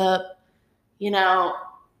some of the, you know,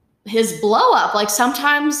 his blow up. Like,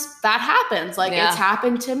 sometimes that happens. Like, it's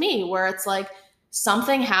happened to me where it's like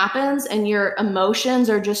something happens and your emotions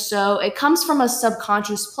are just so, it comes from a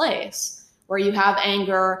subconscious place where you have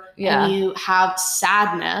anger and you have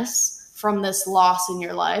sadness from this loss in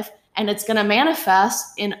your life. And it's going to manifest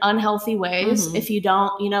in unhealthy ways if you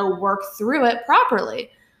don't, you know, work through it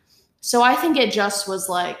properly. So I think it just was,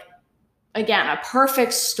 like, again, a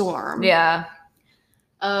perfect storm. Yeah.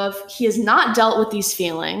 Of he has not dealt with these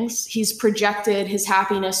feelings. He's projected his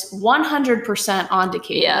happiness 100% onto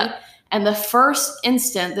Katie. Yeah. And the first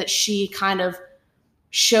instant that she kind of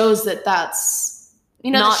shows that that's,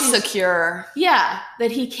 you know, not secure. Yeah.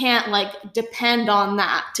 That he can't, like, depend on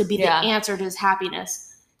that to be the answer to his happiness.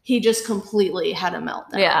 He just completely had a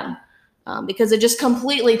meltdown. because it just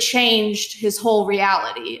completely changed his whole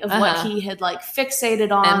reality of what he had like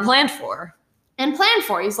fixated on and planned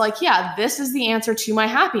for. He's like, yeah, this is the answer to my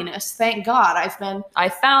happiness. Thank God I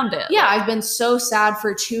found it. Yeah, I've been so sad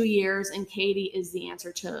for 2 years, and Katie is the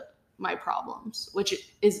answer to my problems, which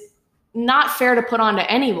is not fair to put onto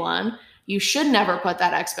anyone. You should never put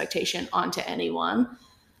that expectation onto anyone.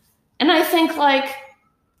 And I think like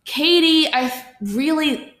Katie, I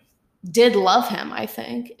really did love him, I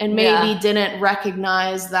think, and maybe didn't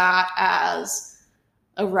recognize that as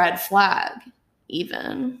a red flag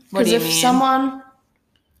even. What do you mean? Someone,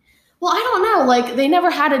 well, I don't know, like they never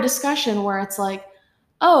had a discussion where it's like,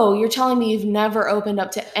 oh, you're telling me you've never opened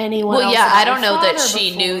up to anyone else. Well, yeah, I don't know that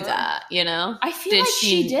she knew that, you know? I feel like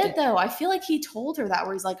she did, though. I feel like he told her that,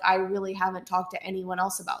 where he's like, I really haven't talked to anyone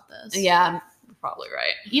else about this. Yeah, you're probably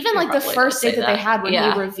right. Even like the first date that they had when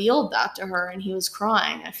he revealed that to her and he was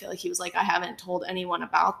crying, I feel like he was like, I haven't told anyone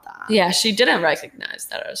about that. Yeah, she didn't recognize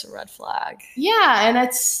that as a red flag. Yeah, and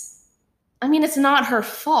it's not her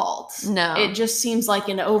fault. No. It just seems like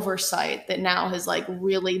an oversight that now has like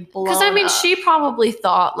really blown up. Because she probably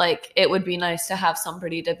thought like it would be nice to have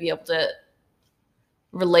somebody to be able to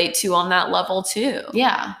relate to on that level too.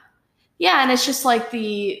 Yeah. Yeah, and it's just like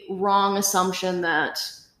the wrong assumption that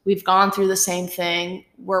we've gone through the same thing.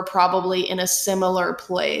 We're probably in a similar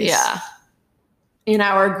place. Yeah. In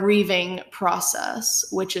our grieving process,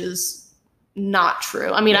 which is not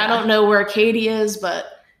true. I mean, I don't know where Katie is, but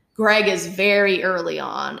Greg is very early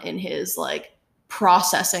on in his like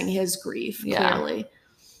processing his grief, clearly.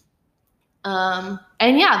 And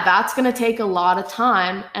that's going to take a lot of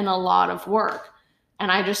time and a lot of work.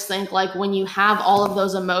 And I just think like when you have all of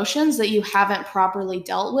those emotions that you haven't properly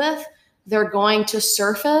dealt with, they're going to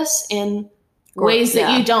surface in ways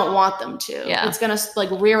that you don't want them to. Yeah. It's going to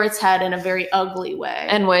like rear its head in a very ugly way.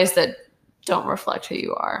 And ways that don't reflect who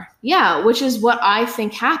you are. Yeah, which is what I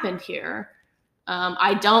think happened here.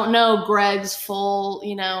 I don't know Greg's full,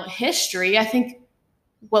 history. I think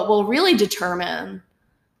what will really determine,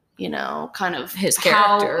 kind of his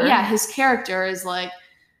character. His character is like,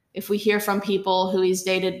 if we hear from people who he's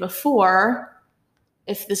dated before,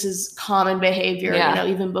 if this is common behavior,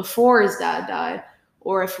 even before his dad died,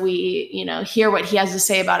 or if we, hear what he has to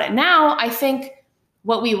say about it now, I think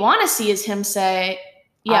what we want to see is him say,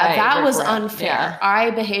 that was unfair. Yeah.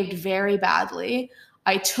 I behaved very badly.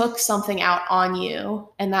 I took something out on you,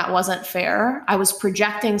 and that wasn't fair. I was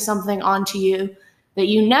projecting something onto you that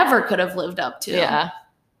you never could have lived up to. Yeah.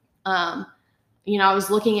 I was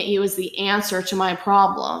looking at you as the answer to my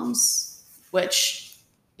problems, which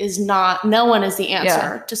is not, no one is the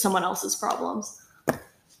answer to someone else's problems.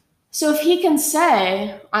 So if he can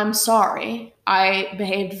say, I'm sorry, I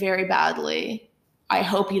behaved very badly. I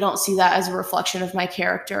hope you don't see that as a reflection of my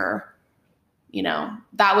character.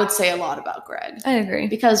 That would say a lot about Greg. I agree.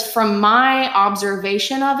 Because from my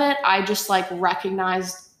observation of it, I just like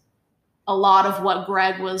recognized a lot of what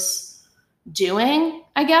Greg was doing,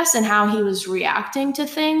 I guess, and how he was reacting to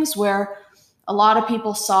things, where a lot of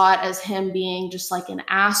people saw it as him being just like an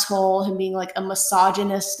asshole, him being like a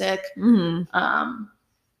misogynistic, I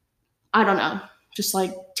don't know, just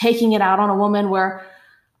like taking it out on a woman, where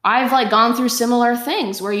I've like gone through similar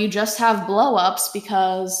things where you just have blow-ups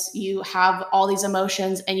because you have all these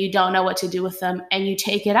emotions and you don't know what to do with them, and you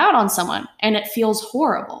take it out on someone and it feels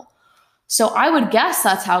horrible. So I would guess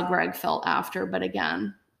that's how Greg felt after, but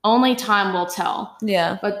again, only time will tell.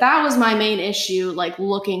 Yeah. But that was my main issue, like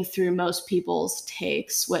looking through most people's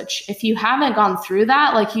takes, which if you haven't gone through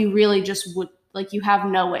that, like you really just would, like you have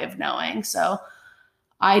no way of knowing. So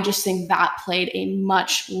I just think that played a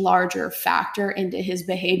much larger factor into his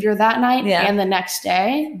behavior that night and the next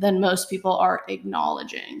day than most people are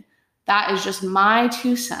acknowledging. That is just my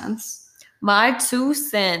 2 cents. My 2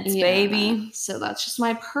 cents, baby. So that's just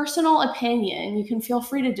my personal opinion. You can feel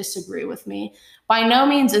free to disagree with me. By no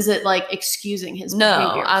means is it like excusing his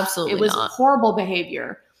behavior. No, absolutely not. It was not. Horrible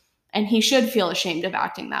behavior, and he should feel ashamed of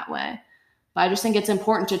acting that way. But I just think it's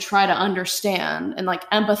important to try to understand and like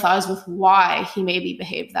empathize with why he maybe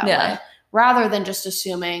behaved that way, rather than just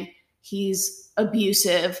assuming he's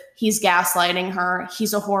abusive, he's gaslighting her,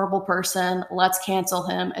 he's a horrible person, let's cancel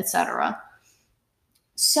him, etc.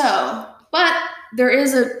 So, but there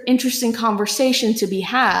is an interesting conversation to be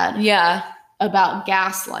had about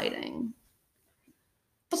gaslighting.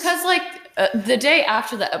 Because like the day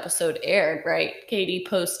after the episode aired, right, Katie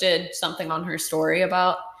posted something on her story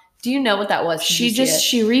about, do you know what that was? She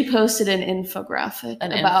reposted an infographic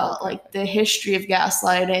about like the history of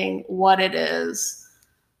gaslighting, what it is.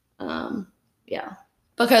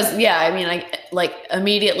 Because I mean, like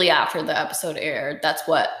immediately after the episode aired, that's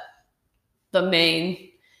what the main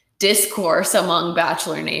discourse among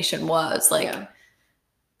Bachelor Nation was. Like,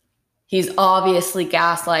 he's obviously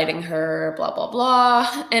gaslighting her, blah, blah,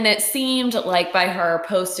 blah. And it seemed like by her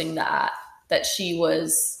posting that she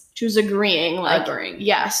was agreeing. Like,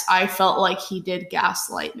 yes, I felt like he did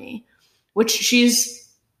gaslight me, which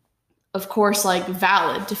she's, of course, like,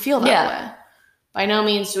 valid to feel that way. By no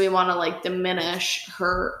means do we want to, like, diminish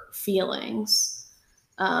her feelings.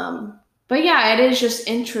 But yeah, it is just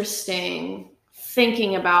interesting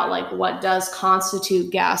thinking about, like, what does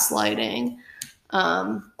constitute gaslighting.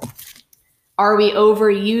 Are we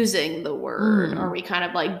overusing the word? Are we kind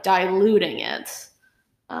of, like, diluting it?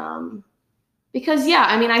 Because, yeah,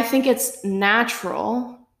 I mean, I think it's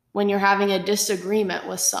natural when you're having a disagreement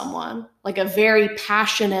with someone, like a very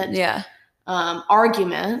passionate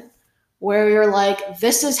argument, where you're like,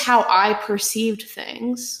 this is how I perceived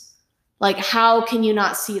things. Like, how can you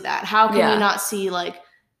not see that? How can you not see, like,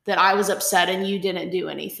 that I was upset and you didn't do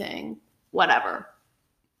anything? Whatever.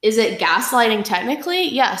 Is it gaslighting technically?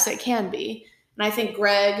 Yes, it can be. And I think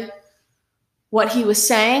Greg, what he was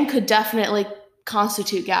saying could definitely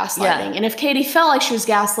constitute gaslighting. And if Katie felt like she was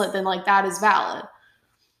gaslit, then, like, that is valid.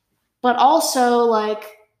 But also, like,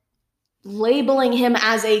 labeling him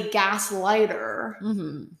as a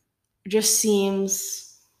gaslighter just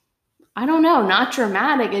seems, I don't know, not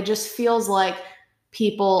dramatic. It just feels like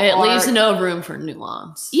it leaves no room for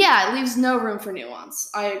nuance. Yeah, it leaves no room for nuance.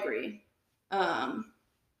 I agree. And,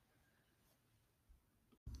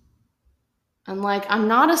 like, I'm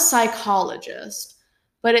not a psychologist,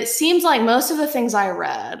 but it seems like most of the things I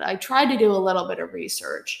read, I tried to do a little bit of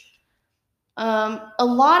research. A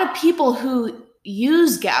lot of people who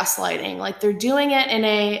use gaslighting, like, they're doing it in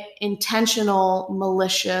a intentional,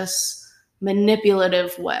 malicious,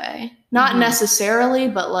 manipulative way. Not necessarily,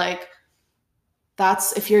 but, like,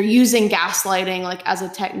 that's, if you're using gaslighting, like, as a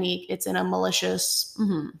technique, it's in a malicious,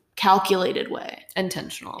 calculated way.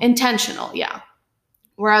 Intentional, yeah.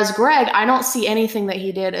 Whereas Greg, I don't see anything that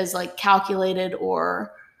he did as, like, calculated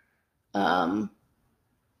or,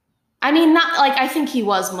 I mean, not, like, I think he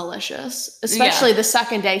was malicious, especially the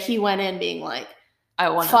second day he went in being like, I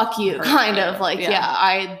want to fuck you, kind of like,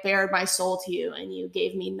 I bared my soul to you and you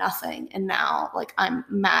gave me nothing. And now, like, I'm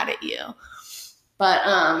mad at you.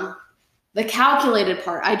 But, the calculated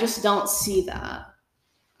part, I just don't see that.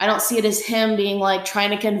 I don't see it as him being, like, trying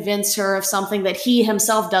to convince her of something that he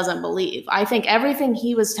himself doesn't believe. I think everything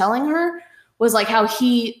he was telling her was, like, how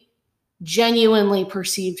he genuinely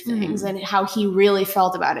perceived things and how he really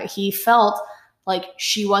felt about it. He felt like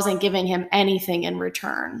she wasn't giving him anything in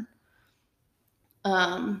return.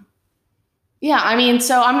 Yeah, I mean,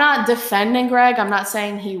 so I'm not defending Greg. I'm not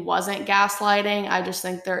saying he wasn't gaslighting. I just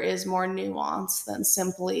think there is more nuance than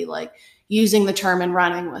simply, like, using the term and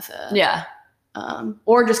running with it. Yeah.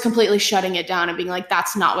 Or just completely shutting it down and being like,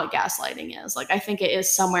 that's not what gaslighting is. Like, I think it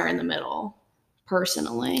is somewhere in the middle,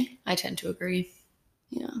 personally. I tend to agree.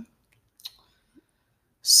 Yeah.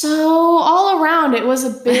 So all around, it was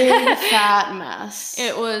a big fat mess.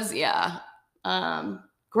 It was, yeah.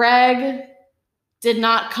 Greg did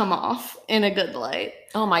not come off in a good light.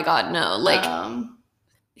 Oh my God, no. Like,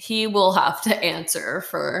 he will have to answer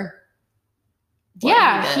for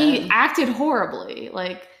what he acted horribly.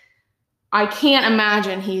 Like, I can't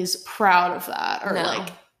imagine he's proud of that or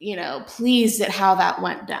like, you know, pleased at how that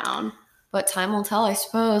went down. But time will tell, I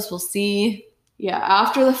suppose. We'll see. Yeah,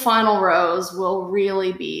 after the final rose will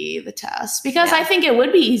really be the test. Because I think it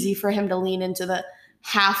would be easy for him to lean into the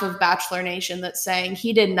half of Bachelor Nation that's saying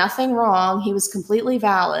he did nothing wrong. He was completely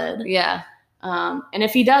valid. Yeah. And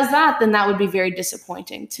if he does that, then that would be very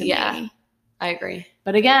disappointing to me. I agree.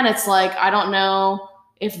 But again, it's like, I don't know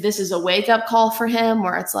if this is a wake-up call for him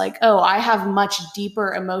where it's like, oh, I have much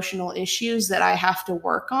deeper emotional issues that I have to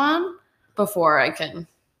work on before I can.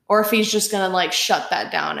 Or if he's just going to, like, shut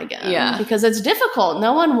that down again. Yeah. Because it's difficult.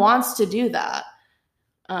 No one wants to do that.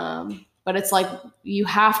 But it's like, you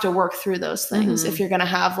have to work through those things if you're going to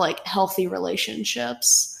have, like, healthy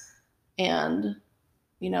relationships and,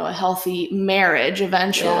 you know, a healthy marriage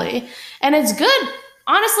eventually. Yeah. And it's good.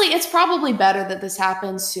 Honestly, it's probably better that this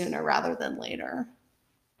happens sooner rather than later.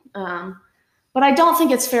 But I don't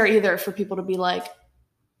think it's fair either for people to be like,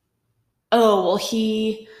 oh, well,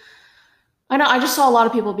 I just saw a lot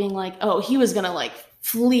of people being like, oh, he was going to, like,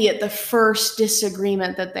 flee at the first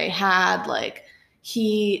disagreement that they had. Like,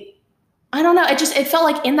 I don't know. It felt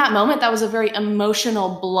like in that moment, that was a very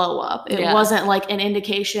emotional blow up. It wasn't like an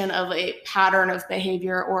indication of a pattern of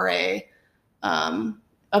behavior or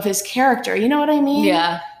of his character. You know what I mean?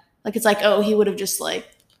 Yeah. Like, it's like, oh, he would have just, like,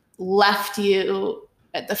 left you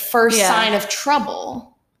at the first sign of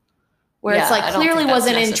trouble, where it's like, clearly was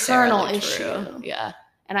an internal issue. Yeah.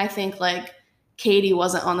 And I think like Katie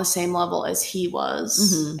wasn't on the same level as he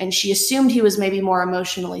was. Mm-hmm. And she assumed he was maybe more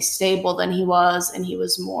emotionally stable than he was. And he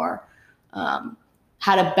was more,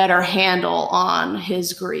 had a better handle on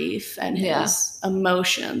his grief and his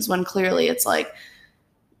emotions, when clearly it's like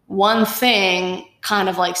one thing kind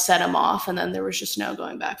of like set him off. And then there was just no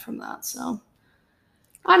going back from that. So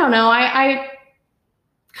I don't know. I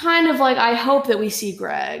kind of like, I hope that we see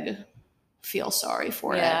Greg feel sorry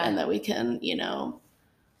for it and that we can, you know,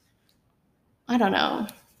 I don't know.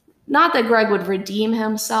 Not that Greg would redeem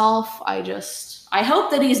himself. I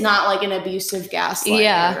hope that he's not like an abusive gaslighter.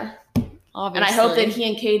 Yeah. Obviously. And I hope that he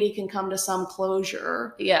and Katie can come to some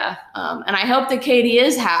closure. Yeah. And I hope that Katie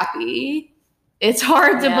is happy. It's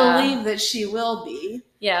hard to believe that she will be.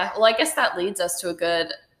 Yeah. Well, I guess that leads us to a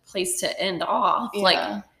good place to end off. Yeah.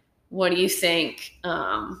 Like, what do you think?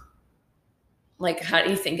 Like, how do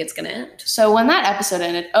you think it's going to end? So when that episode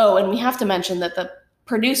ended, and we have to mention that the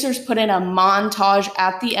producers put in a montage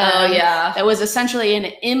at the end. Oh, yeah. That was essentially an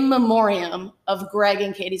in memoriam of Greg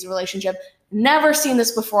and Katie's relationship. Never seen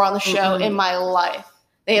this before on the show in my life.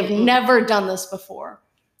 They have never done this before.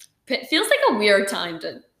 It feels like a weird time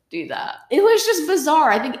to do that. It was just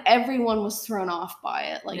bizarre. I think everyone was thrown off by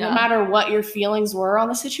it. Like, no matter what your feelings were on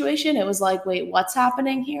the situation, it was like, wait, what's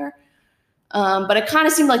happening here? But it kind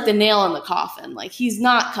of seemed like the nail in the coffin. Like, he's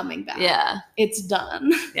not coming back. Yeah. It's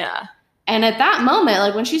done. Yeah. And at that moment,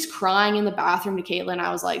 like when she's crying in the bathroom to Caitlin,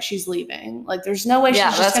 I was like, she's leaving. Like, there's no way she's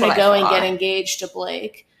just going to go and get engaged to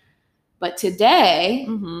Blake. But today,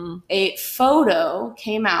 a photo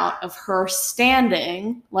came out of her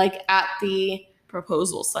standing like at the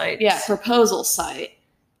proposal site. Yeah, proposal site,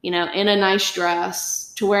 you know, in a nice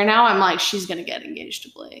dress, to where now I'm like, she's going to get engaged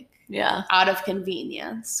to Blake. Yeah. Out of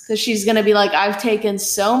convenience. Because she's going to be like, I've taken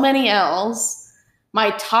so many L's.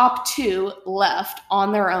 My top two left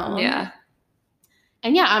on their own. Yeah.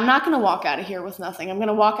 And yeah, I'm not going to walk out of here with nothing. I'm going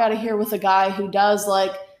to walk out of here with a guy who does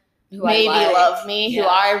like maybe love me, who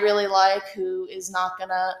I really like, who is not going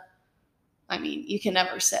to, I mean, you can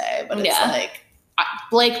never say, but it's like,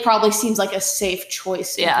 Blake probably seems like a safe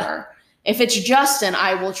choice for her. If it's Justin,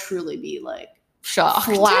 I will truly be like shocked,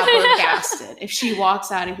 flabbergasted if she walks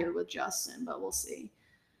out of here with Justin, but we'll see.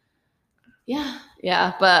 Yeah.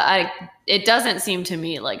 Yeah, but it doesn't seem to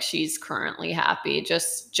me like she's currently happy,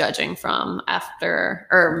 just judging from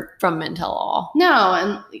from Men Tell All. No,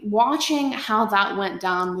 and watching how that went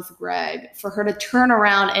down with Greg, for her to turn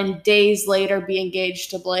around and days later be engaged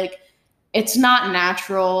to Blake, it's not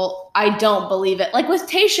natural. I don't believe it. Like with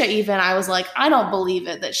Tayshia even, I was like, I don't believe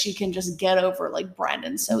it that she can just get over like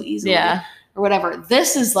Brendan so easily. Yeah. Or whatever.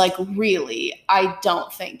 This is like really, I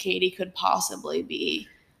don't think Katie could possibly be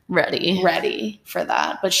ready for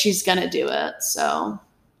that, but she's gonna do it. So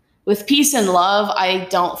with peace and love, I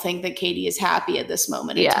don't think that Katie is happy at this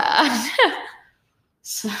moment in time.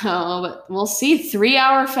 So but we'll see.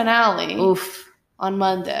 3-hour finale on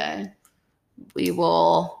Monday. We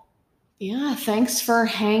will. Yeah, thanks for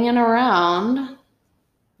hanging around.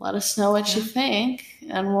 Let us know what you think,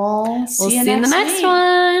 and we'll see you in the next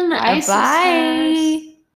one. Bye.